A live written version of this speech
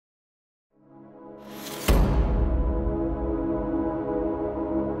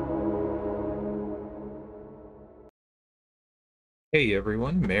Hey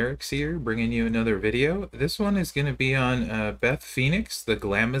everyone, Mherex here, bringing you another video. This one is going to be on Beth Phoenix, the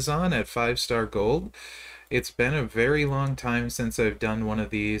Glamazon at 5-star gold. It's been a very long time since I've done one of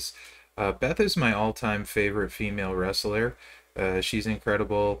these. Beth is my all-time favorite female wrestler. She's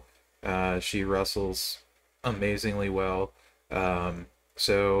incredible. She wrestles amazingly well.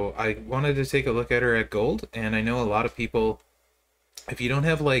 So I wanted to take a look at her at gold, and I know a lot of people, if you don't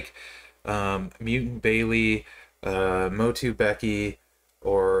have like Mutant Bailey, Motu Becky,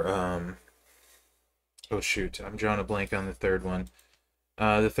 or oh shoot, I'm drawing a blank on the third one.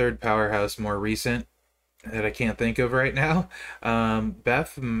 The third powerhouse, more recent, that I can't think of right now.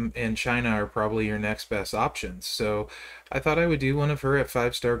 Beth and China are probably your next best options. So I thought I would do one of her at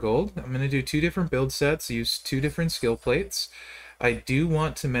 5-star gold. I'm going to do two different build sets, use two different skill plates. I do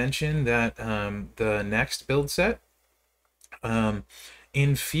want to mention that the next build set,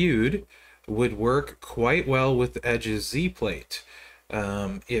 in Feud, would work quite well with Edge's Z plate.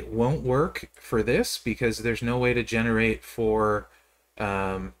 It won't work for this because there's no way to generate for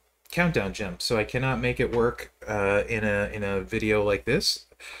countdown gems, so I cannot make it work in a video like this.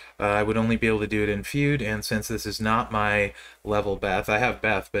 I would only be able to do it in Feud, and since this is not my level Beth, I have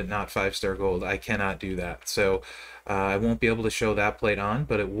Beth but not 5-star gold, I cannot do that. So I won't be able to show that plate on,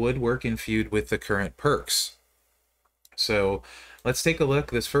 but it would work in Feud with the current perks. So let's take a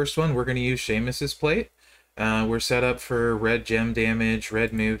look. This first one, we're going to use Sheamus's plate. We're set up for red gem damage,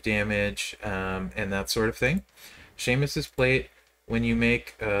 red move damage, and that sort of thing. Sheamus's plate, when you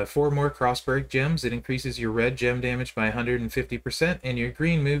make 4 more crossbreak gems, it increases your red gem damage by 150% and your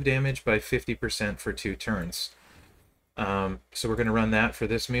green move damage by 50% for 2 turns. So we're going to run that for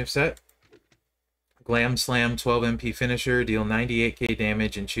this move set. Glam Slam 12 MP finisher, deal 98k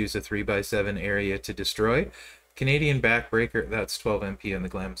damage and choose a 3x7 area to destroy. Canadian Backbreaker, that's 12 MP on the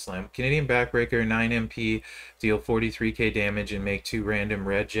Glam Slam. Canadian Backbreaker, 9 MP, deal 43k damage and make 2 random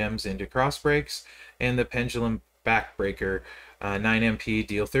red gems into crossbreaks. And the Pendulum Backbreaker, 9 MP,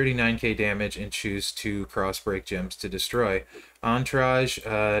 deal 39k damage and choose 2 crossbreak gems to destroy. Entourage,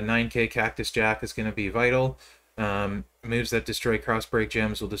 9k Cactus Jack is going to be vital. Moves that destroy crossbreak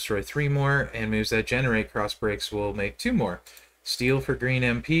gems will destroy 3 more, and moves that generate crossbreaks will make 2 more. Steel for green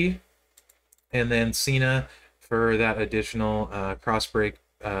MP, and then Cena for that additional crossbreak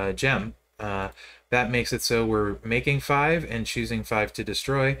gem. That makes it so we're making 5 and choosing 5 to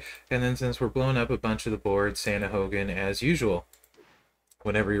destroy, and then since we're blowing up a bunch of the board, Santa Hogan as usual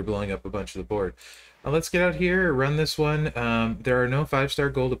whenever you're blowing up a bunch of the board. Let's get out here, run this one. There are no 5-star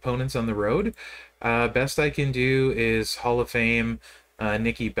gold opponents on the road. Best I can do is Hall of Fame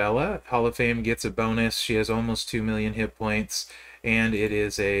Nikki Bella. Hall of Fame gets a bonus. She has almost 2 million hit points, and it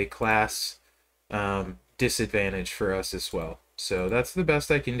is a class disadvantage for us as well. So that's the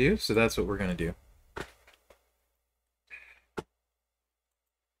best I can do, so that's what we're going to do.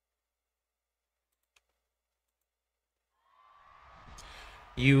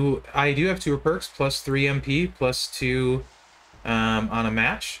 I do have 2 perks, plus 3 MP, plus 2 on a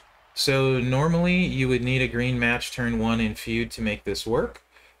match. So normally you would need a green match turn 1 in Feud to make this work.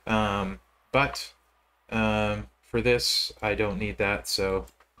 But for this, I don't need that. So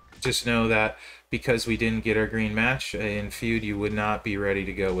just know that because we didn't get our green match in Feud, you would not be ready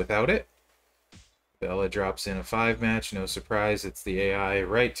to go without it. Bella drops in a 5 match, no surprise, it's the AI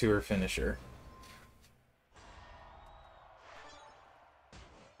right to her finisher.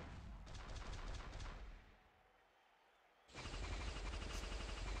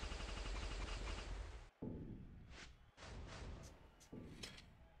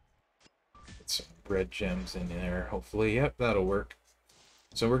 Some red gems in there, hopefully. Yep, that'll work.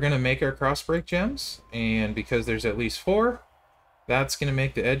 So we're going to make our crossbreak gems, and because there's at least 4, that's going to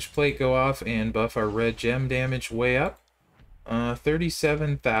make the edge plate go off and buff our red gem damage way up.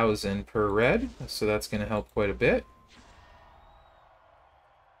 37,000 per red, so that's going to help quite a bit.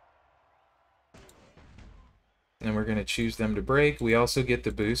 And we're going to choose them to break. We also get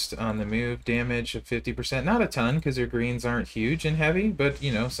the boost on the move damage of 50%. Not a ton, because their greens aren't huge and heavy, but,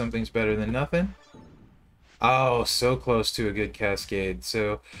 you know, something's better than nothing. Oh, so close to a good cascade.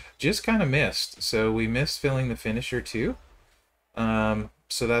 So just kind of missed. So we missed filling the finisher too. So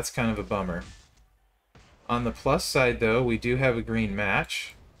that's kind of a bummer. On the plus side, though, we do have a green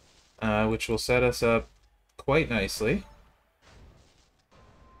match, which will set us up quite nicely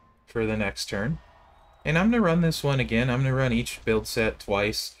for the next turn. And I'm going to run this one again. I'm going to run each build set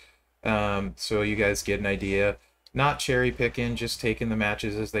twice, so you guys get an idea. Not cherry picking, just taking the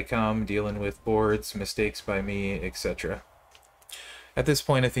matches as they come, dealing with boards, mistakes by me, etc. At this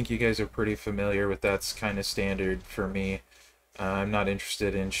point, I think you guys are pretty familiar with that's kind of standard for me. I'm not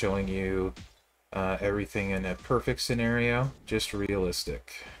interested in showing you everything in a perfect scenario, just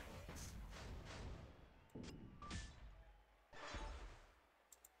realistic.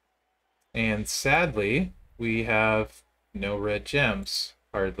 And sadly, we have no red gems,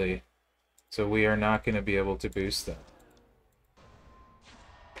 hardly. So we are not going to be able to boost them.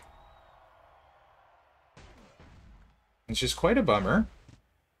 It's just quite a bummer.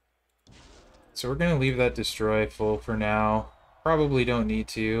 So we're going to leave that destroy full for now. Probably don't need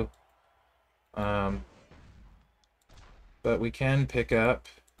to. But we can pick up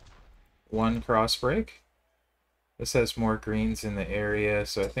one cross break. This has more greens in the area,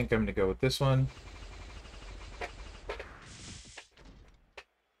 so I think I'm going to go with this one.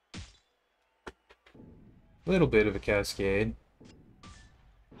 A little bit of a cascade.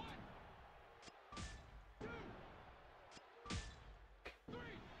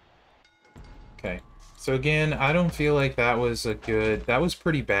 Okay. So again, I don't feel like that was a good... That was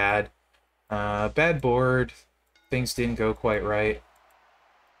pretty bad. Bad board. Things didn't go quite right.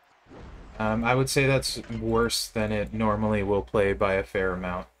 I would say that's worse than it normally will play by a fair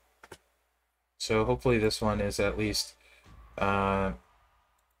amount. So hopefully this one is at least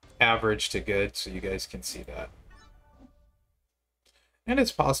average to good, so you guys can see that. And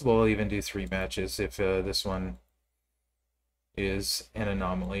it's possible I'll even do 3 matches if this one is an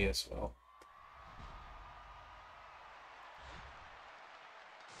anomaly as well.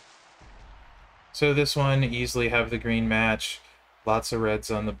 So this one, easily have the green match. Lots of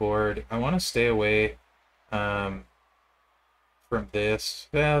reds on the board. I want to stay away from this.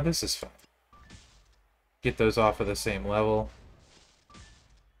 Well, this is fine. Get those off of the same level.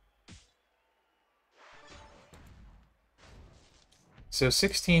 So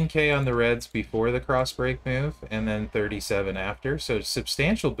 16k on the reds before the cross break move, and then 37 after. So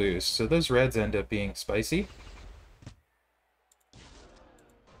substantial boost. So those reds end up being spicy.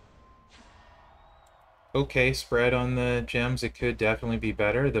 Okay spread on the gems. It could definitely be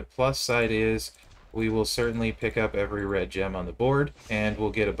better. The plus side is we will certainly pick up every red gem on the board, and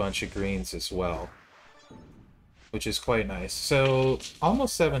we'll get a bunch of greens as well, which is quite nice. So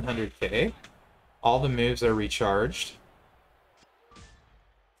almost 700k. All the moves are recharged.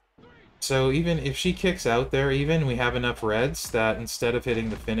 So even if she kicks out there, even we have enough reds that instead of hitting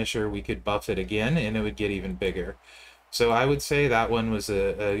the finisher, we could buff it again, and it would get even bigger. So I would say that one was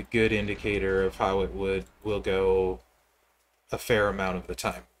a good indicator of how it will go a fair amount of the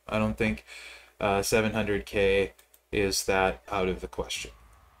time. I don't think 700k is that out of the question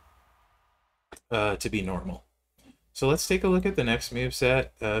to be normal. So let's take a look at the next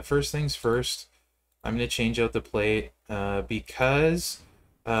moveset. First things first, I'm going to change out the plate because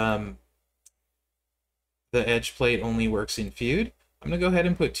the edge plate only works in feud. I'm going to go ahead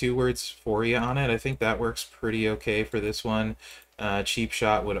and put 2 words for you on it. I think that works pretty okay for this one. Cheap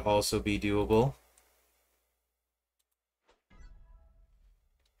shot would also be doable.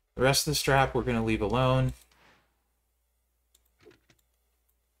 The rest of the strap we're going to leave alone.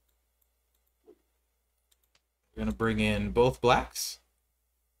 We're going to bring in both blacks.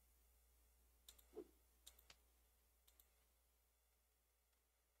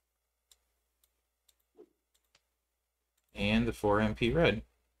 And the 4 MP red.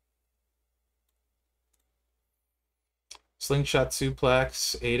 Slingshot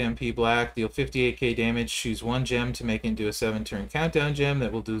suplex, 8 MP black, deal 58k damage, choose 1 gem to make into a 7-turn countdown gem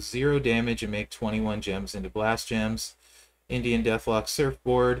that will do 0 damage and make 21 gems into blast gems. Indian Deathlock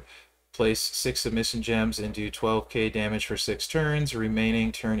surfboard, place 6 submission gems and do 12k damage for 6 turns,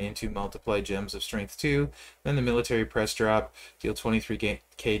 remaining turn into multiply gems of strength 2. Then the military press drop, deal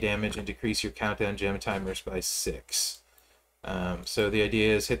 23k damage and decrease your countdown gem timers by 6. So the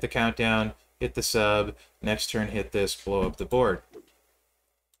idea is hit the countdown, hit the sub, next turn hit this, blow up the board.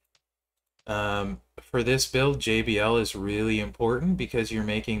 For this build, JBL is really important because you're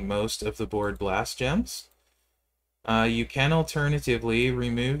making most of the board blast gems. You can alternatively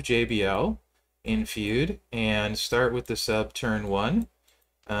remove JBL in feud and start with the sub turn 1.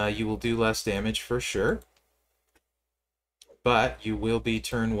 You will do less damage for sure, but you will be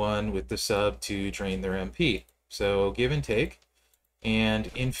turn 1 with the sub to drain their MP. So give and take. And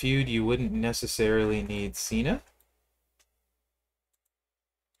in feud, you wouldn't necessarily need Cena.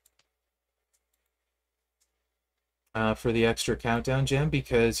 For the extra countdown gem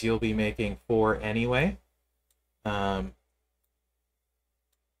because you'll be making 4 anyway. I'm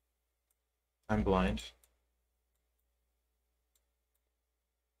blind.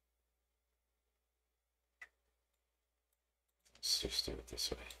 Let's just do it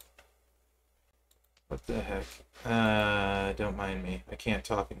this way. What the heck? Don't mind me. I can't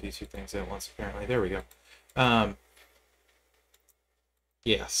talk and do 2 things at once, apparently. There we go.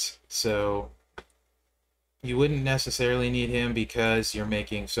 Yes. So You wouldn't necessarily need him because you're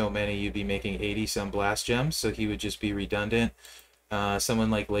making so many. You'd be making 80 some blast gems, so he would just be redundant.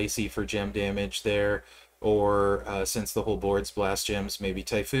 Someone like Lacey for gem damage there, or since the whole board's blast gems, maybe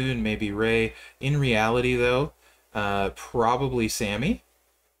Typhoon, maybe Ray. In reality, though, probably Sammy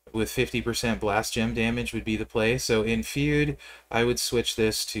with 50% blast gem damage would be the play. So in feud, I would switch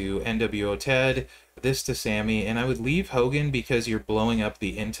this to NWO Ted, this to Sammy, and I would leave Hogan because you're blowing up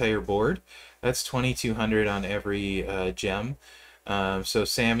the entire board. That's 2,200 on every gem. So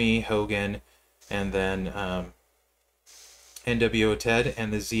Sammy, Hogan, and then NWO Ted,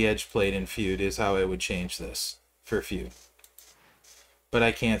 and the Z Edge plate in feud is how I would change this for feud. But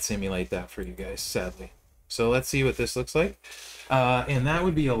I can't simulate that for you guys, sadly. So let's see what this looks like. And that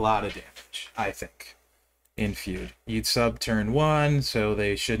would be a lot of damage, I think, in feud. You'd sub turn 1, so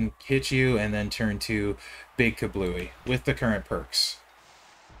they shouldn't hit you, and then turn 2, big kablooey with the current perks.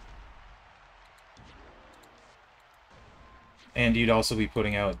 And you'd also be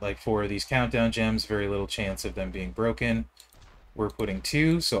putting out like 4 of these countdown gems, very little chance of them being broken. We're putting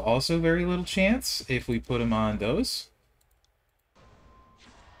 2, so also very little chance if we put them on those.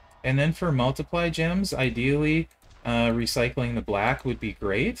 And then for multiply gems, ideally, recycling the black would be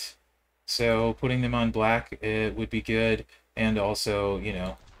great. So putting them on black it would be good, and also, you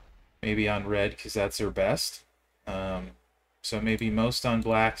know, maybe on red because that's their best. So maybe most on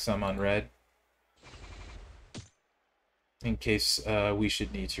black, some on red, in case we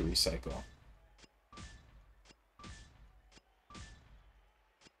should need to recycle.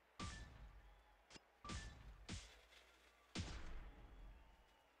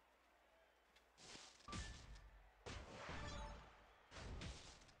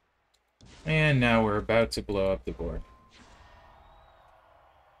 And now we're about to blow up the board.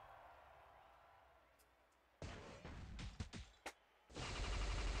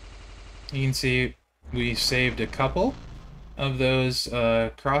 You can see we saved a couple of those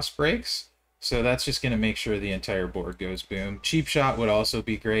cross breaks, so that's just going to make sure the entire board goes boom. Cheap shot would also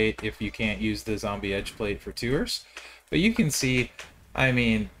be great if you can't use the zombie edge plate for tours, but you can see, I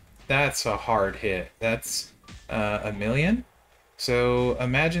mean, that's a hard hit. That's a million. So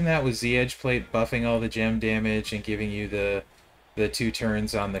imagine that with Z edge plate buffing all the gem damage and giving you the 2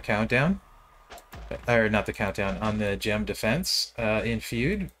 turns on the countdown, or not the countdown, on the gem defense in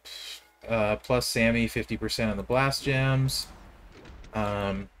feud. Plus Sammy 50% on the blast gems.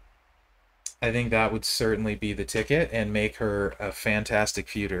 I think that would certainly be the ticket and make her a fantastic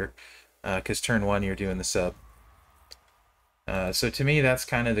feuder, because turn 1 you're doing the sub. So to me that's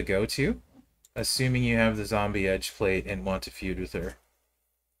kind of the go-to, assuming you have the zombie edge plate and want to feud with her.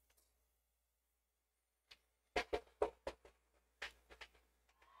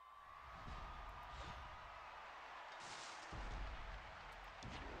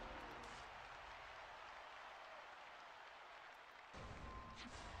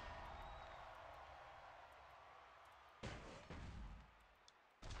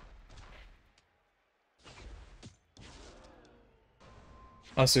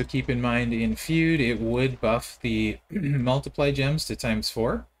 Also keep in mind in feud it would buff the multiply gems to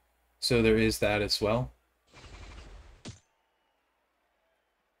 ×4, so there is that as well.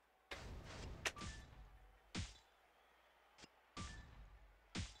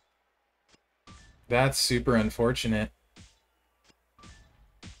 That's super unfortunate.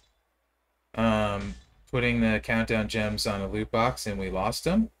 Putting the countdown gems on a loot box and we lost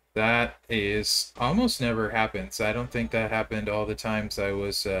them. That is almost never happens. I don't think that happened all the times I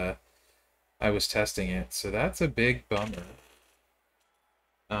was testing it. So that's a big bummer.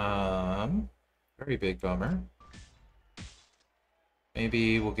 Very big bummer.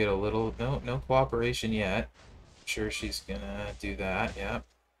 Maybe we'll get a little no cooperation yet. I'm sure she's gonna do that. Yeah.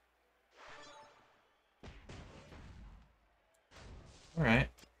 All right.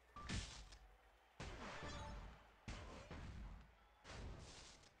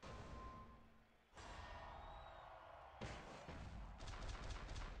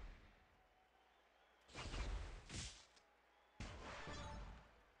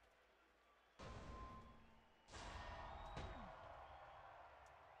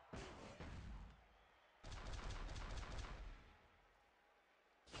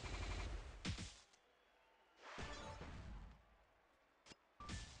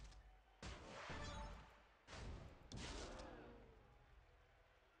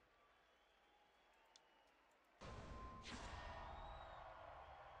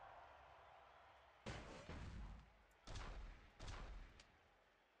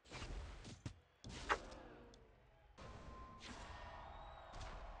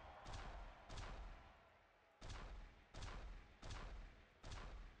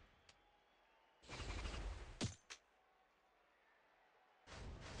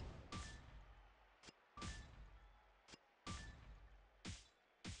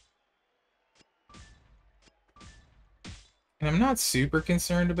 And I'm not super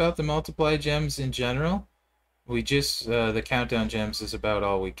concerned about the multiply gems in general. We just, the countdown gems is about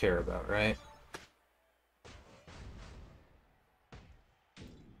all we care about, right?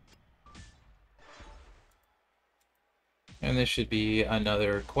 And this should be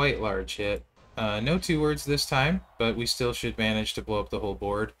another quite large hit. No 2 words this time, but we still should manage to blow up the whole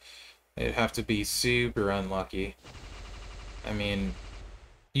board. It'd have to be super unlucky. I mean,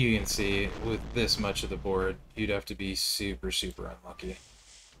 you can see with this much of the board, you'd have to be super, super unlucky.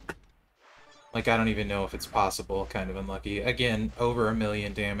 Like, I don't even know if it's possible, kind of unlucky. Again, over 1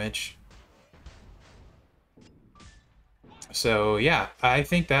 million damage. So, yeah, I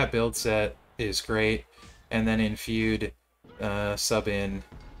think that build set is great. And then in Feud, sub in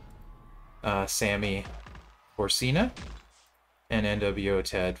Sammy for Cena and NWO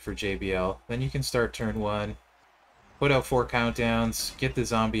Ted for JBL. Then you can start turn 1, put out 4 countdowns, get the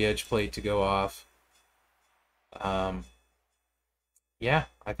zombie edge plate to go off. Yeah,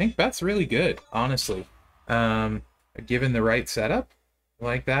 I think Beth's really good, honestly. Given the right setup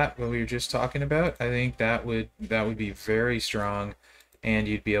like that, what we were just talking about, I think that would be very strong, and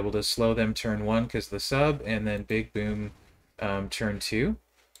you'd be able to slow them turn 1 because the sub, and then big boom turn 2.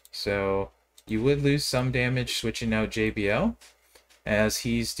 So you would lose some damage switching out JBL, as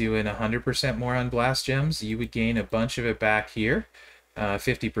he's doing 100% more on blast gems. You would gain a bunch of it back here,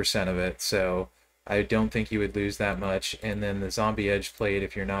 50% of it. So I don't think you would lose that much. And then the zombie edge plate,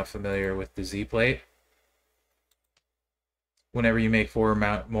 if you're not familiar with the Z plate, whenever you make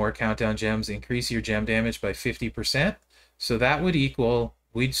 4 more countdown gems, increase your gem damage by 50%. So that would equal,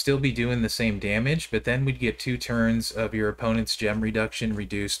 we'd still be doing the same damage, but then we'd get 2 turns of your opponent's gem reduction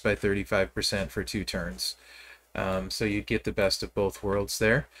reduced by 35% for 2 turns. So you'd get the best of both worlds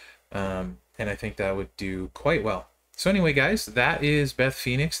there. And I think that would do quite well. So anyway, guys, that is Beth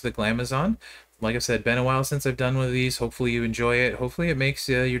Phoenix, the Glamazon. Like I said, been a while since I've done one of these. Hopefully you enjoy it. Hopefully it makes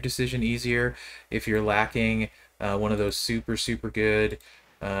your decision easier if you're lacking one of those super, super good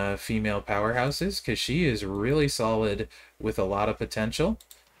female powerhouses, because she is really solid with a lot of potential.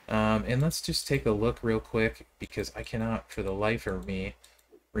 And let's just take a look real quick, because I cannot for the life of me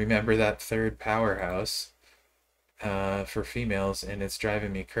remember that 3rd powerhouse for females, and it's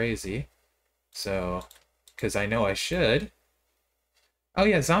driving me crazy. So, because I know I should. Oh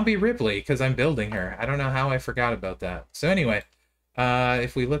yeah, Zombie Ripley, because I'm building her. I don't know how I forgot about that. So anyway,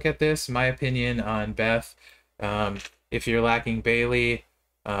 if we look at this, my opinion on Beth, if you're lacking Bailey,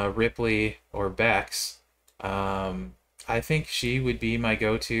 Ripley, or Bex, I think she would be my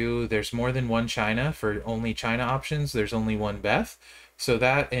go-to. There's more than one China. For only China options, there's only one Beth. So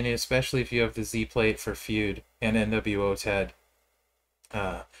that, and especially if you have the Z plate for Feud and NWO Ted,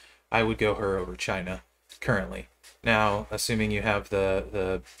 I would go her over China currently. Now, assuming you have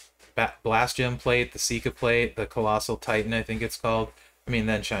the Blast Gem plate, the Sika plate, the Colossal Titan, I think it's called, I mean,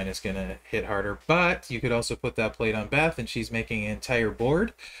 then China's going to hit harder. But you could also put that plate on Beth, and she's making an entire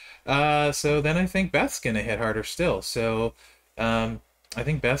board. So then I think Beth's going to hit harder still. So I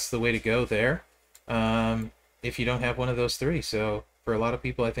think Beth's the way to go there if you don't have one of those 3. So for a lot of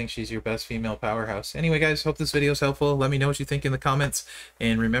people, I think she's your best female powerhouse. Anyway, guys, hope this video is helpful. Let me know what you think in the comments.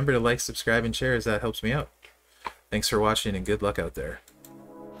 And remember to like, subscribe, and share, as that helps me out. Thanks for watching, and good luck out there.